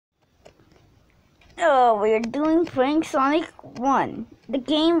Oh, we're doing Prank Sonic 1. The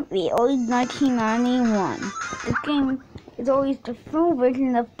game is always 1991. The game is always the full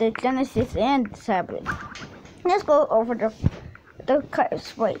version of the Genesis and the tablet. Let's go over the cut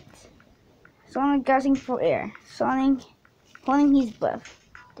sprites. Sonic gasping for air. Sonic holding his breath.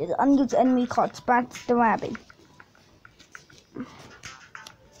 There's an unused enemy called Spats the Rabbit.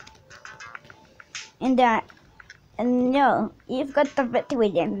 And no, you've got the victory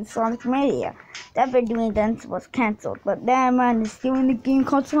dance in Sonic Mania. That victory dance was cancelled, but that man is still in the game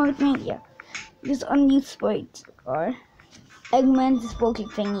called Sonic Mania. These unused sprites are Eggman's spoken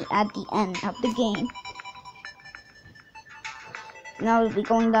thingy at the end of the game. Now we'll be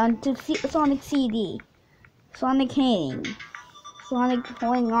going down to Sonic CD, Sonic hanging, Sonic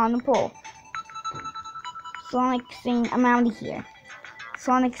holding on the pole, Sonic saying I'm out of here,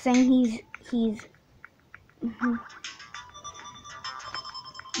 Sonic saying he's the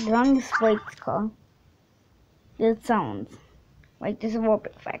wrong sprites called. The sounds like this warp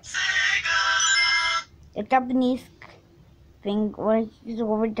effect. The Japanese thing is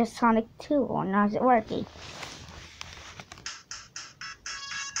over the Sonic 2, or now is it working?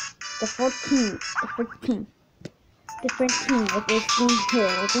 The 14 with this green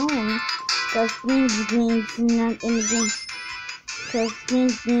hill doing because greens not in the game. Because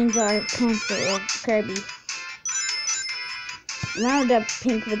greens are cancelled of Kirby. Now the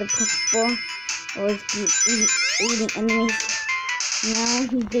pink with the purple was eating enemies. Now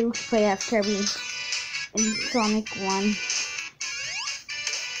he do play as Kirby in Sonic 1.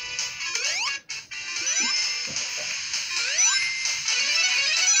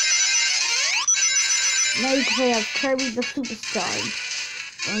 Now you can play as Kirby the Superstar.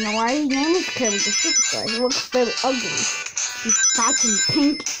 I don't know why his name is Kirby the Superstar. He looks very ugly. He's fat and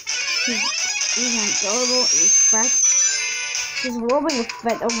pink. He's adorable. He's fat. His robot is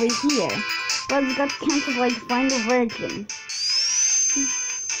fat over here. But it got cancelled by the final version.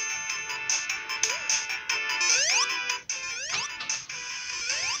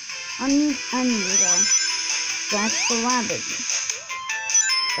 Unused enemy that's the rabbit.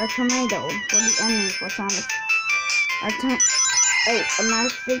 A tomato for the enemy for Sonic. A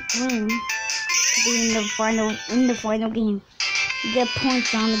magic ring to be in the final game. You get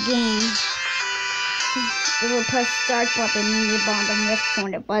points on the game. You will press start button in the bottom left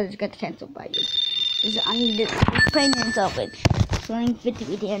corner, but it's got cancelled by you. This is only the opinions of it. Sonic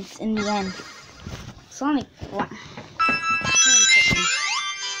victory dance in the end. Sonic 1.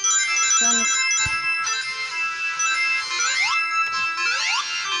 Sonic.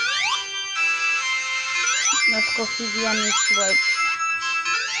 Let's go see the enemy swipe.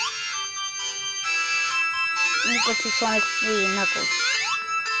 Let's go to Sonic 3 and Knuckles.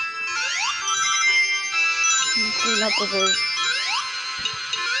 Knuckles is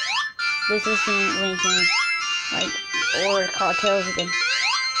resisting Lincoln, or cartels again.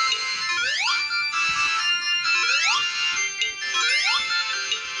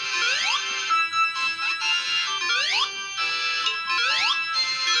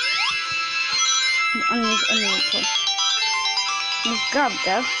 Let's grab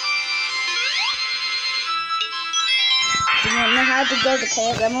that. You don't know how to get the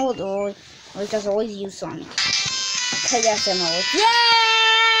Chaos Emerald, or just always use Sonic. Chaos Emerald. Yay!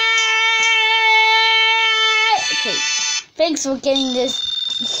 Okay. Thanks for getting this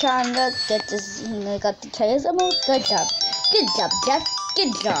shine up. Got the Chaos Emerald. Good job. Good job, Jeff.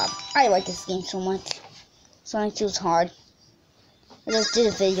 Good job. I like this game so much. Sonic 2 is hard. I just did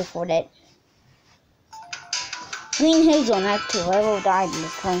a video for that. Green Hazelnut too. I will die in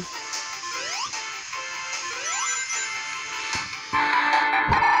this one.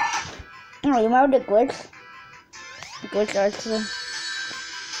 Oh, you remember the glitch? The glitch actually.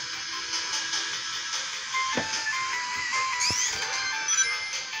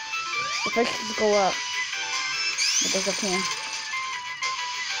 The fish just go up. It disappear.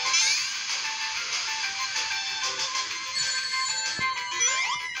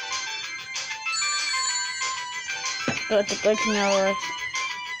 But the glitch now works.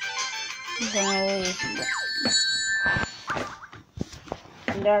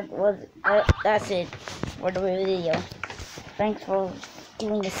 And that's it for the video. Thanks for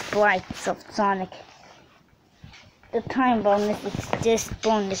doing the sprites of Sonic. The time bonus is just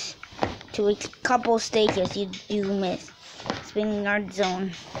bonus to a couple stages you do miss. Spinning Art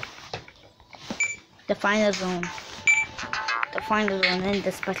Zone. The final zone. The final zone and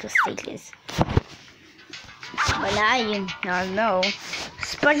the special stages. But now you now know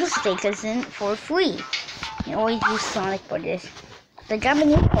special stages isn't for free. You always use Sonic for this. The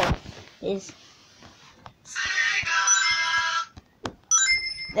Japanese code is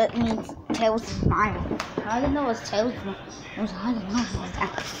That means Tails is Mario. I didn't know it was Tails. I don't know what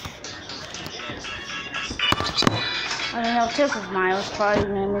that. I don't know, Tails is Miles. Probably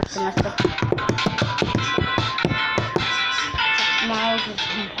name is messed up. Miles is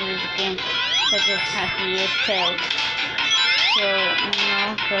confused again. Because it's happy as Tails. So,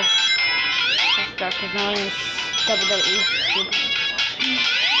 because that's dark. His name is WWE.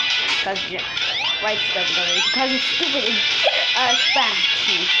 Because, why it's WWE? Because it's stupid in Spanish.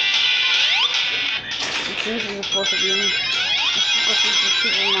 It's usually supposed to be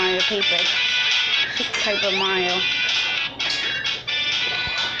Super Mario Paper. Paper Mario.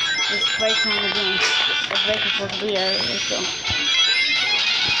 It's break on the game. It's break is supposed to be so.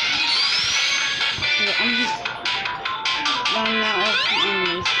 Yeah, I'm just running out of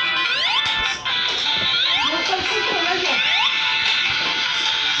enemies.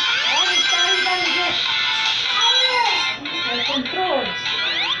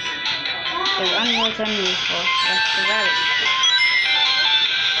 There's unlocked enemies for that's about it.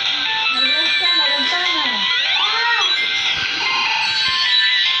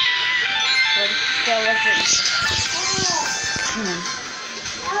 There wasn't.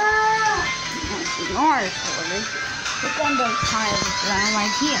 Mars ordered. Look on the tiles around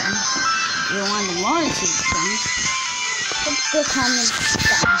right here. You want the Mars thing. Put the comments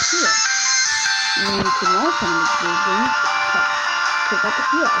down here. And then you can open the building. Pick up the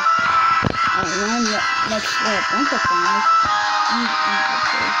key. And then next to a bunch of things.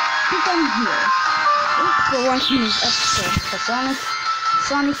 Click on here. Thanks for watching this episode for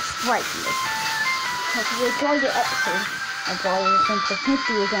Sonic Sprite. Hope you enjoyed the episode. I brought you some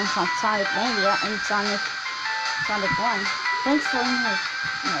technically against on Sonic Mania and Sonic 1. Thanks for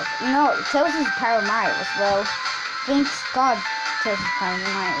Tails is Paramiles. Well, thanks God Tails is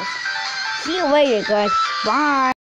Paramiles. See you later, guys. Bye.